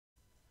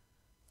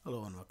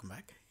Hello and welcome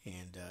back.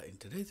 And in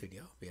today's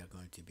video, we are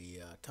going to be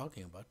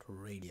talking about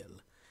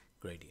radial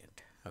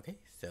gradient. Okay,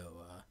 so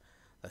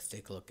let's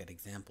take a look at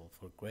example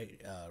for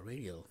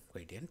radial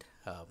gradient.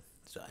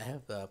 So I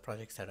have the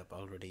project set up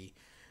already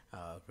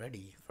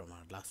ready from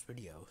our last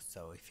video.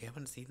 So if you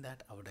haven't seen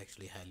that, I would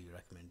actually highly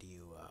recommend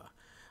you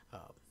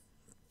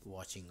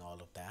watching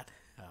all of that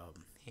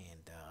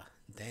and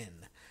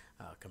then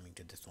coming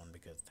to this one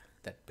because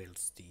that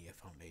builds the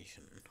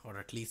foundation, or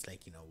at least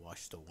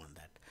watch the one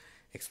that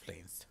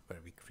explains where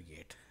we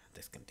create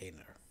this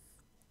container.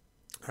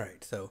 All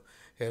right, so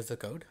here's the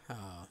code,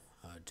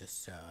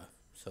 just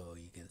so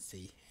you can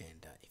see,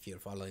 and if you're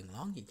following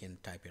along you can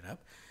type it up.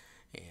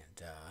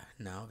 And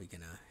now we're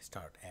gonna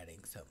start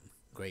adding some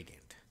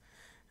gradient.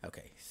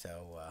 Okay,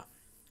 so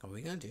what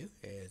we're gonna do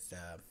is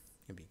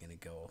we're gonna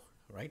go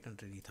right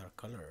underneath our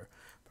color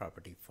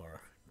property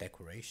for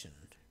decoration,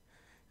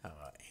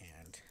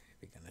 and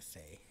we're gonna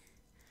say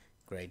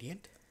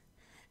gradient,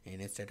 and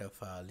instead of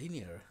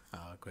linear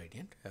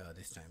gradient,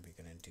 this time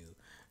we're gonna do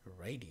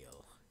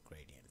radial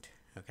gradient.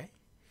 Okay,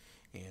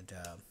 and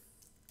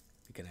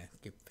we're gonna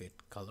give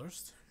it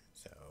colors.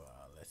 So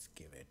let's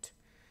give it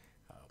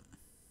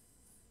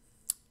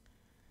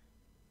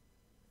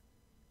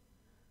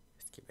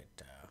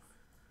a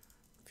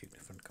few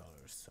different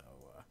colors. So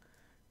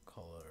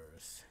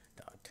colors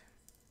dot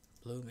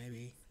blue,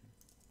 maybe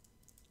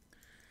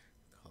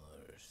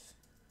colors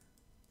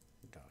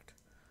dot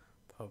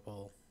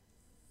purple,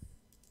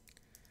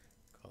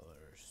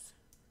 colors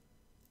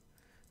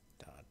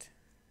dot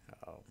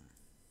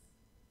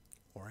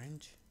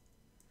orange.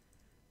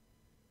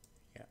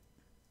 Yeah.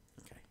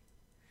 Okay.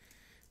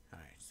 All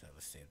right. So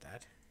let's save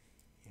that.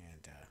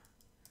 And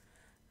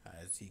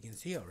as you can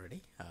see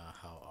already,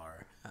 how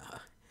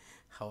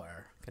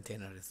our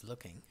container is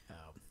looking.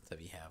 So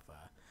we have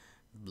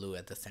blue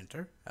at the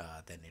center,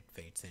 then it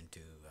fades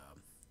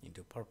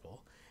into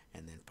purple,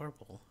 and then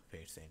purple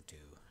fades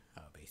into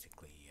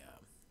basically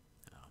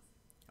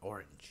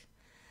orange.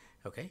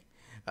 Okay.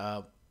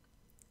 Uh,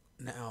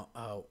 Now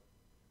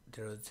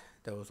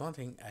there was one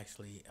thing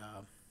actually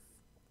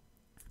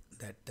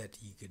that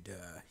you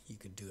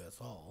could do as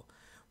well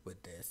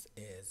with this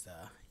is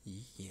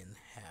you can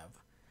have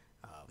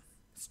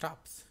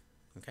stops.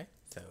 Okay,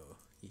 so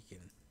you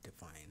can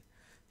define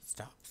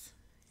stops,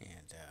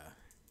 and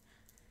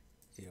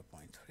 0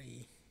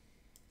 0.3,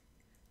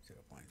 0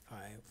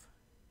 0.5,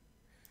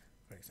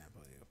 for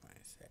example,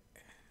 0.7,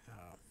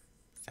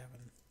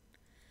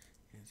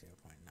 and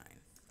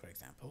 0.9, for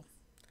example.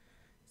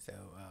 So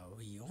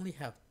we only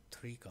have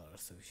three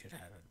colors, so we should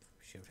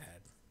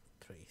have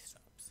three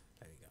stops.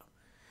 There we go.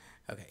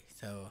 Okay,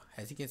 so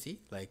as you can see,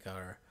 like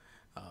our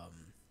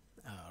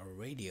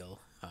radial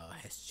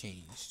has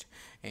changed,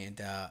 and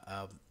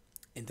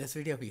in this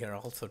video we are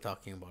also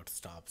talking about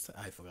stops.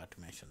 I forgot to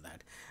mention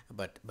that,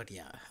 but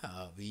yeah,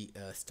 we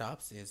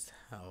stops is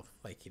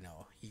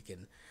you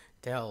can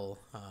tell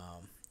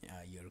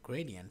your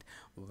gradient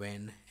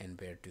when and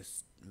where to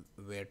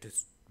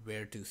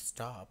where to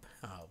stop,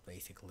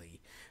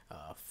 basically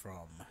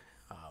from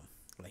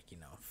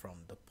from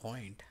the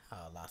point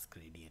last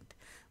gradient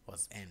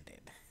was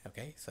ended.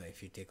 Okay, so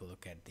if you take a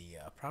look at the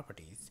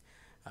properties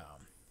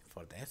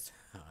for this,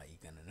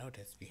 you're gonna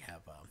notice we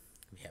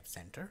have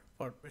center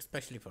for,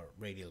 especially for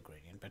radial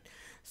gradient, but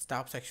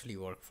stops actually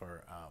work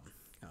for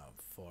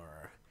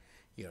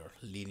your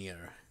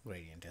linear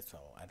gradient as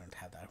well. I don't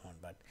have that one,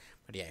 but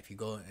yeah, if you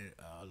go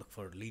look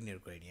for linear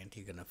gradient,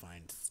 you're gonna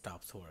find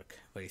stops work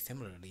very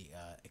similarly,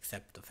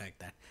 except the fact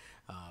that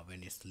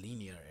when it's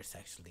linear, it's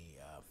actually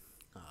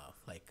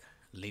like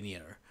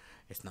linear.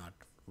 It's not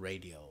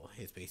radial.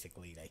 It's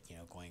basically like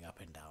going up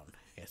and down.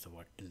 It's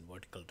in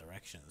vertical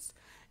directions,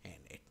 and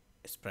it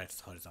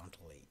spreads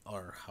horizontally,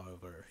 or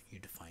however you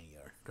define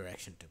your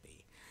direction to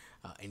be.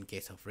 In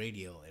case of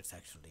radial, it's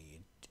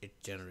actually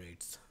it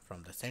generates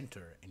from the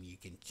center, and you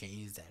can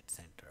change that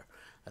center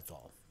as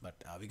well.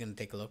 But we're gonna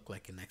take a look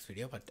like in next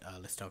video. But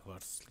let's talk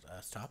about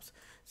stops.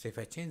 So if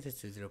I change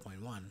this to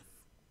 0.1,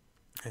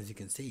 as you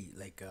can see,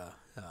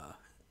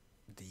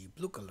 the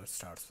blue color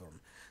starts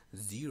from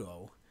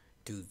 0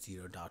 to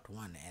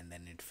 0.1, and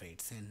then it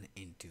fades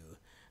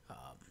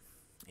um,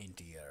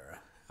 into your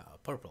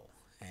purple.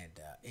 And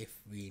if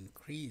we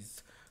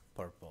increase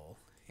purple,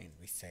 and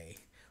we say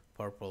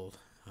purple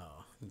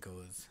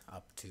goes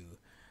up to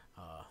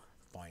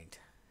point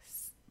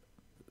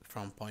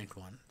from point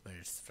 1, where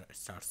it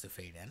starts to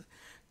fade in,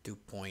 to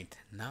point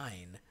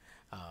 9,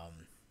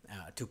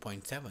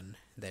 2.7,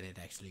 then it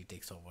actually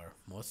takes over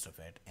most of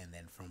it, and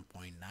then from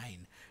point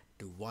 9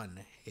 to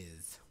 1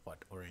 is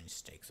what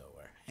orange takes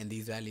over. And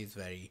these values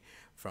vary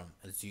from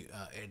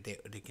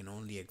they can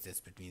only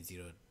exist between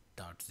 0.0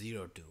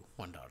 to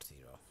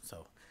 1.0.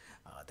 So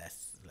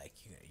that's like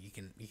you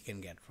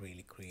can get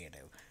really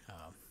creative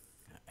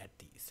at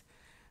these.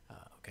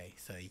 Okay,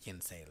 so you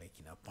can say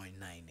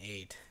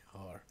 0.98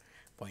 or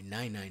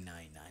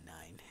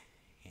 0.99999,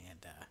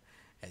 and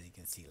as you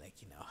can see,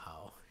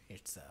 how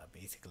it's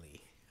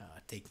basically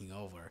taking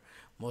over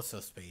most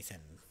of space,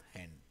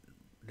 and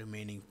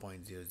remaining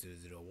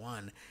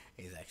 0.0001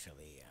 is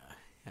actually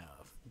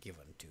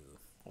given to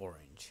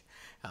orange.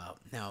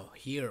 Now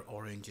here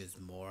orange is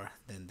more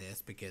than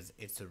this because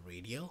it's a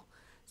radial,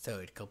 so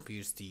it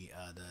computes the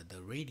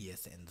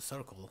radius in the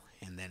circle,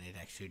 and then it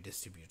actually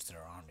distributes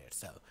around it.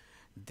 So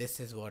this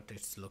is what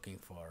it's looking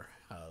for,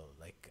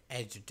 like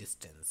edge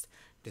distance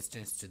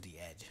to the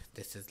edge.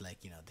 This is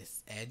like,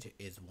 this edge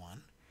is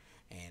 1,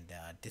 and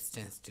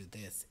distance to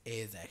this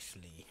is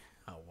actually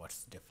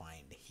what's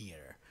defined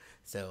here.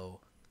 So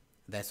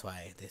that's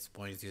why this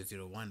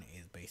 0.001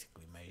 is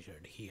basically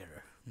measured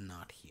here,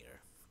 not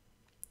here.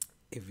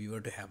 If we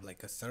were to have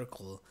like a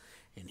circle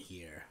in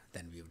here,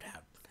 then we would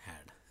have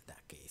had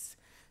that case.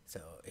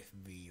 So if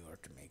we were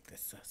to make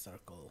this a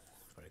circle,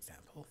 for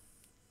example,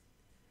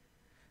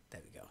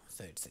 there we go.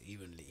 So it's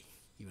evenly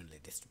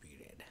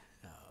distributed,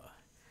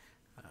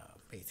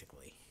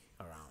 basically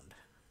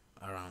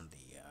around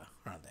the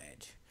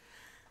edge.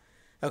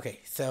 Okay,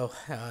 so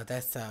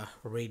that's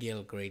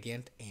radial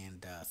gradient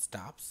and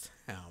stops.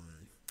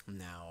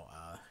 Now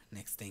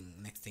next thing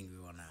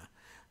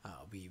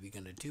we're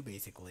gonna do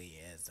basically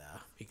is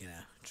we're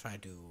gonna try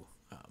to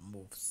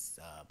move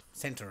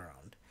center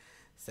around.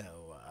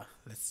 So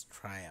let's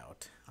try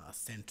out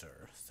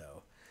center.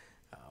 So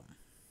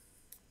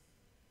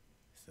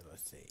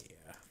let's say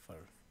for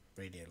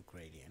radial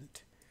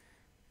gradient,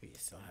 we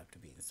still have to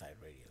be inside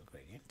radial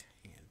gradient,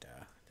 and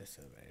this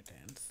is where it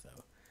ends. So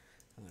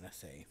I'm gonna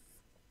say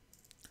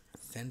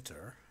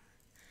center,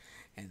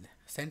 and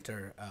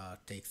center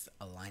takes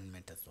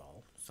alignment as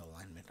well, so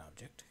alignment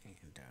object, and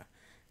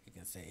you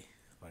can say,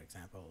 for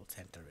example,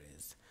 center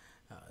is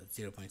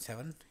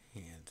 0.7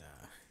 and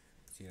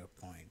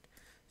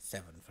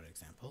 0.7, for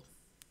example.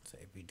 So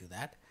if we do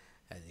that,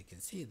 as you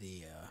can see,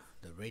 the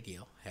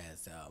radial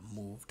has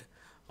moved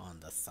on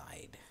the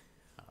side.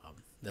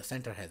 The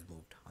center has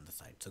moved on the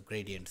side, so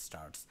gradient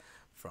starts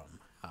from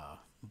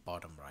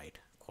bottom right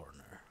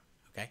corner.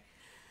 Okay,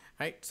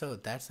 right, so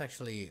that's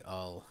actually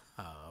all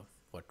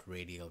what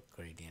radial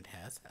gradient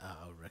has.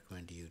 I would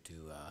recommend you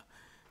to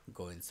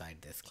go inside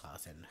this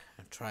class and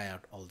try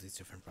out all these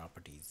different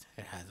properties.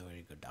 It has a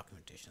very good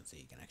documentation, so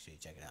you can actually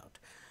check it out.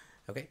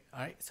 Okay,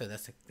 all right, so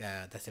that's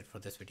it for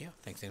this video.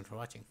 Thanks again for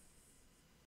watching.